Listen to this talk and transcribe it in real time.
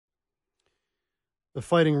The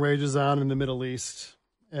fighting rages on in the Middle East,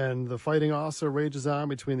 and the fighting also rages on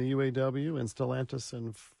between the UAW and Stellantis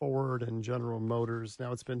and Ford and General Motors.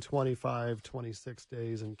 Now it's been 25, 26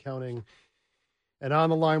 days and counting. And on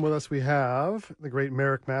the line with us, we have the great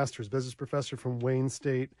Marick Masters, business professor from Wayne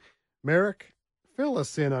State. Marick, fill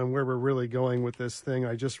us in on where we're really going with this thing.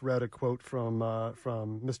 I just read a quote from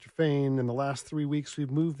Mr. Fain. In the last 3 weeks, we've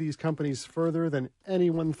moved these companies further than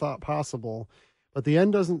anyone thought possible, but the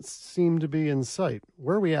end doesn't seem to be in sight.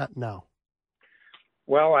 Where are we at now?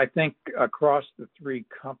 Well, I think across the three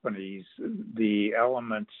companies, the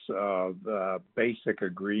elements of basic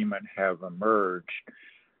agreement have emerged.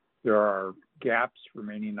 There are gaps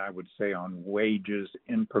remaining, I would say, on wages,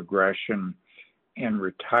 in progression, and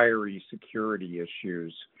retiree security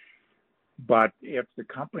issues. But if the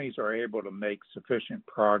companies are able to make sufficient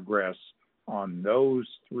progress on those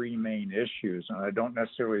three main issues, and I don't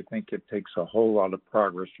necessarily think it takes a whole lot of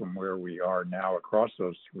progress from where we are now across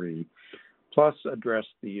those three, plus address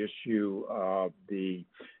the issue of the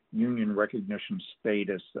union recognition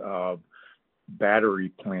status of battery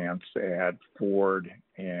plants at Ford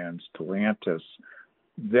and Stellantis,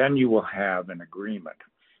 then you will have an agreement.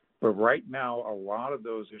 But right now, a lot of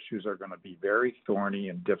those issues are going to be very thorny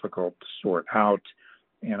and difficult to sort out.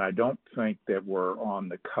 And I don't think that we're on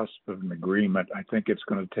the cusp of an agreement. I think it's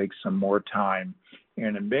going to take some more time.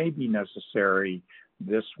 And it may be necessary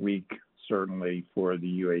this week, certainly, for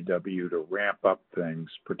the UAW to ramp up things,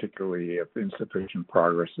 particularly if insufficient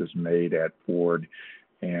progress is made at Ford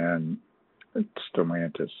and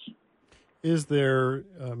Stellantis. Is there,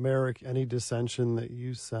 Marick, any dissension that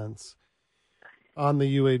you sense on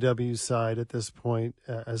the UAW side at this point,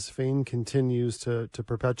 as Fain continues to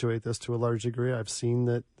perpetuate this to a large degree? I've seen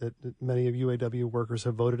that many of UAW workers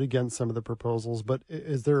have voted against some of the proposals, but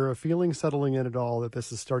is there a feeling settling in at all that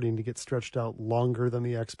this is starting to get stretched out longer than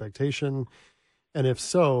the expectation? And if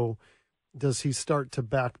so, does he start to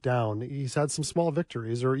back down? He's had some small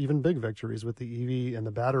victories or even big victories with the EV and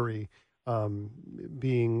the battery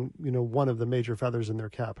being, one of the major feathers in their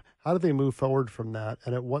cap. How do they move forward from that?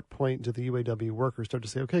 And at what point do the UAW workers start to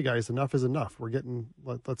say, okay, guys, enough is enough.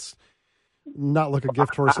 Let's not look a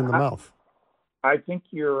gift horse in the mouth. I think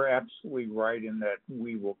you're absolutely right in that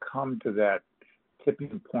we will come to that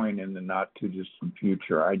tipping point in the not too distant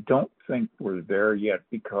future. I don't think we're there yet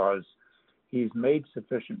because he's made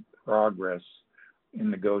sufficient progress in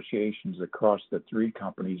negotiations across the three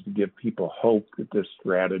companies to give people hope that this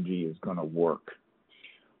strategy is going to work.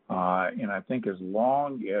 And I think as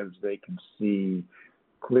long as they can see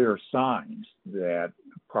clear signs that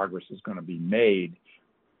progress is going to be made,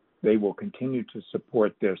 they will continue to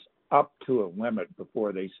support this up to a limit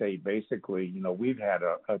before they say, basically, we've had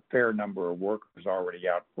a fair number of workers already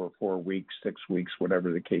out for 4 weeks, 6 weeks,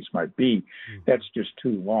 whatever the case might be. Mm-hmm. That's just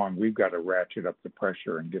too long. We've got to ratchet up the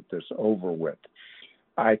pressure and get this over with.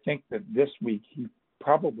 I think that this week he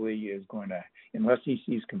probably is going to, unless he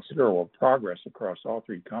sees considerable progress across all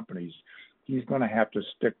three companies, he's going to have to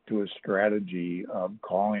stick to his strategy of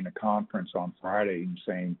calling a conference on Friday and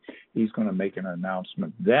saying he's going to make an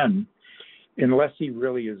announcement then, unless he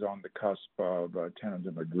really is on the cusp of a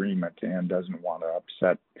tentative agreement and doesn't want to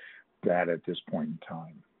upset that at this point in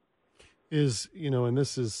time. Is, and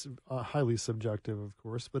this is highly subjective, of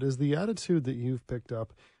course, but is the attitude that you've picked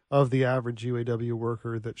up of the average UAW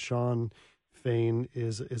worker that Shawn Fain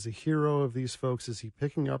is a hero of these folks? Is he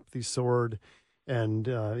picking up the sword and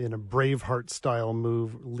in a Braveheart style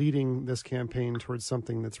move, leading this campaign towards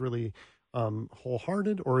something that's really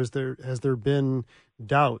wholehearted, or has there been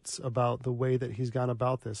doubts about the way that he's gone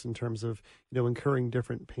about this in terms of incurring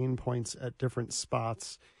different pain points at different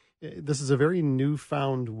spots? This is a very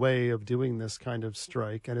newfound way of doing this kind of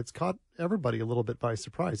strike, and it's caught everybody a little bit by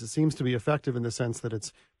surprise. It seems to be effective in the sense that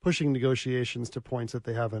it's pushing negotiations to points that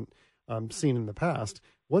they haven't seen in the past.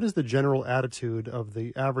 What is the general attitude of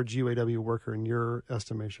the average UAW worker in your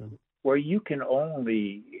estimation? Well, you can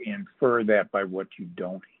only infer that by what you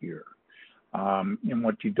don't hear. And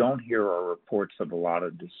what you don't hear are reports of a lot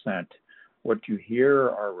of dissent. What you hear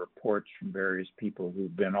are reports from various people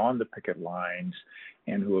who've been on the picket lines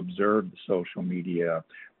and who observe the social media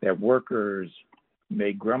that workers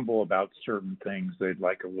may grumble about certain things. They'd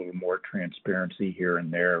like a little more transparency here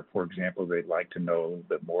and there. For example, they'd like to know a little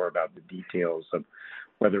bit more about the details of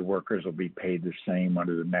whether workers will be paid the same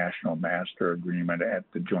under the National Master Agreement at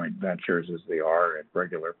the joint ventures as they are at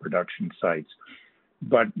regular production sites.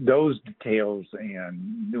 But those details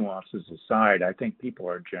and nuances aside, I think people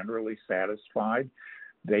are generally satisfied.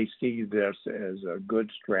 They see this as a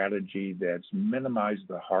good strategy that's minimized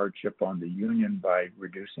the hardship on the union by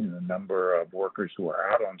reducing the number of workers who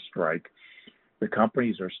are out on strike. The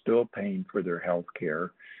companies are still paying for their health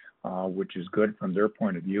care, which is good from their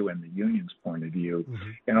point of view and the union's point of view. Mm-hmm.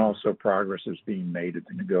 And also progress is being made at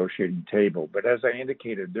the negotiating table. But as I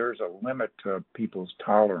indicated, there's a limit to people's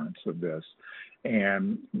tolerance of this.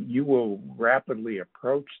 And you will rapidly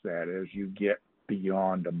approach that as you get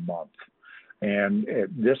beyond a month. And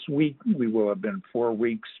this week, we will have been 4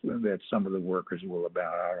 weeks that some of the workers will have been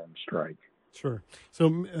out on strike. Sure. So,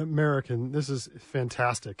 Marick, and this is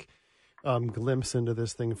fantastic glimpse into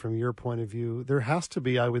this thing from your point of view. There has to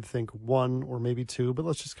be, I would think, one or maybe two, but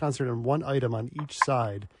let's just concentrate on one item on each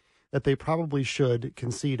side that they probably should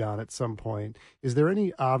concede on at some point. Is there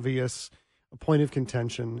any obvious point of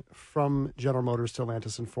contention from General Motors,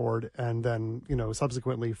 Stellantis, and Ford, and then,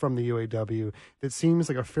 subsequently from the UAW, that seems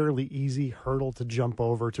like a fairly easy hurdle to jump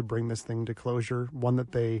over to bring this thing to closure? One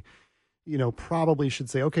that they, probably should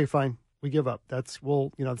say, okay, fine, we give up. It's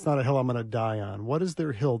not a hill I'm going to die on. What is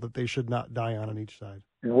their hill that they should not die on each side?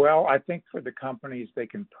 Well, I think for the companies, they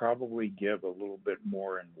can probably give a little bit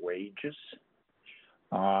more in wages.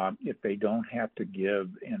 If they don't have to give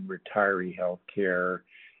in retiree health care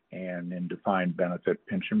and in defined benefit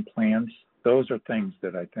pension plans, those are things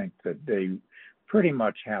that I think that they pretty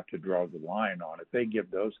much have to draw the line on. If they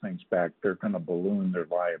give those things back, they're going to balloon their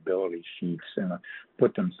liability sheets and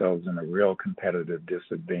put themselves in a real competitive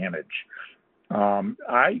disadvantage.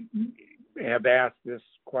 I have asked this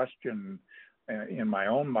question in my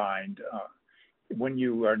own mind. When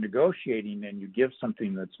you are negotiating and you give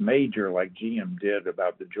something that's major, like GM did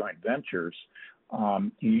about the joint ventures,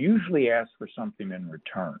 you usually ask for something in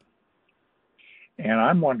return. And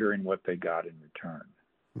I'm wondering what they got in return.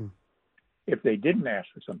 If they didn't ask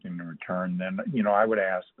for something in return, then, I would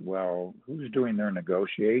ask, well, who's doing their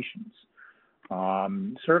negotiations?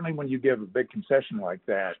 Certainly when you give a big concession like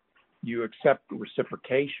that, you accept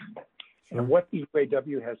reciprocation. Sure. And what the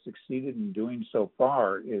UAW has succeeded in doing so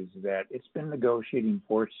far is that it's been negotiating,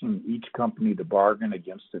 forcing each company to bargain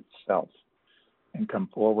against itself and come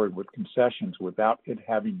forward with concessions without it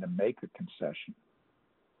having to make a concession.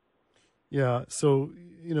 Yeah. So,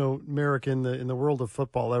 Marick, in the world of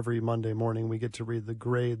football, every Monday morning we get to read the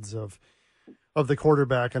grades of the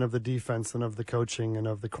quarterback and of the defense and of the coaching and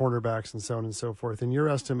of the cornerbacks and so on and so forth. In your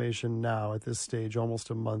estimation now, at this stage, almost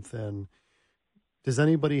a month in, does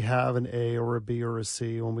anybody have an A or a B or a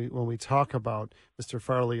C when we talk about Mr.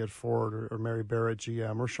 Farley at Ford or Mary Barrett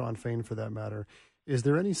GM or Sean Fain for that matter? Is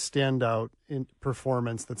there any standout in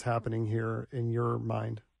performance that's happening here in your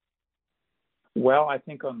mind? Well, I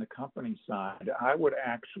think on the company side, I would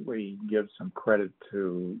actually give some credit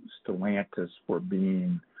to Stellantis for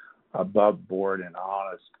being above board and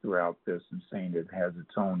honest throughout this and saying it has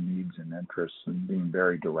its own needs and interests and being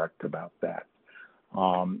very direct about that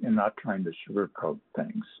and not trying to sugarcoat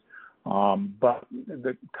things. But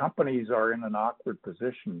the companies are in an awkward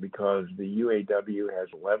position because the UAW has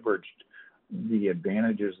leveraged the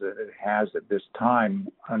advantages that it has at this time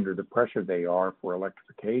under the pressure they are for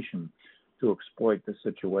electrification to exploit the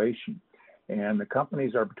situation. And the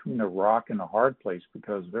companies are between a rock and a hard place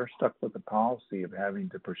because they're stuck with the policy of having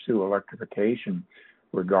to pursue electrification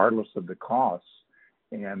regardless of the costs.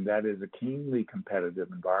 And that is a keenly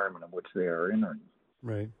competitive environment in which they are entering.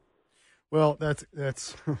 Right. Well, that's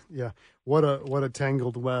yeah. What a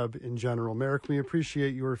tangled web in general. Marick, we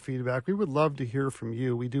appreciate your feedback. We would love to hear from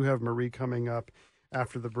you. We do have Marie coming up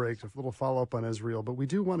after the break, a little follow-up on Israel, but we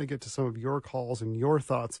do want to get to some of your calls and your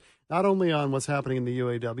thoughts, not only on what's happening in the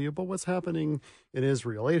UAW, but what's happening in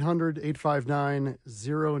Israel.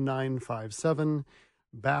 800-859-0957.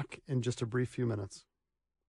 Back in just a brief few minutes.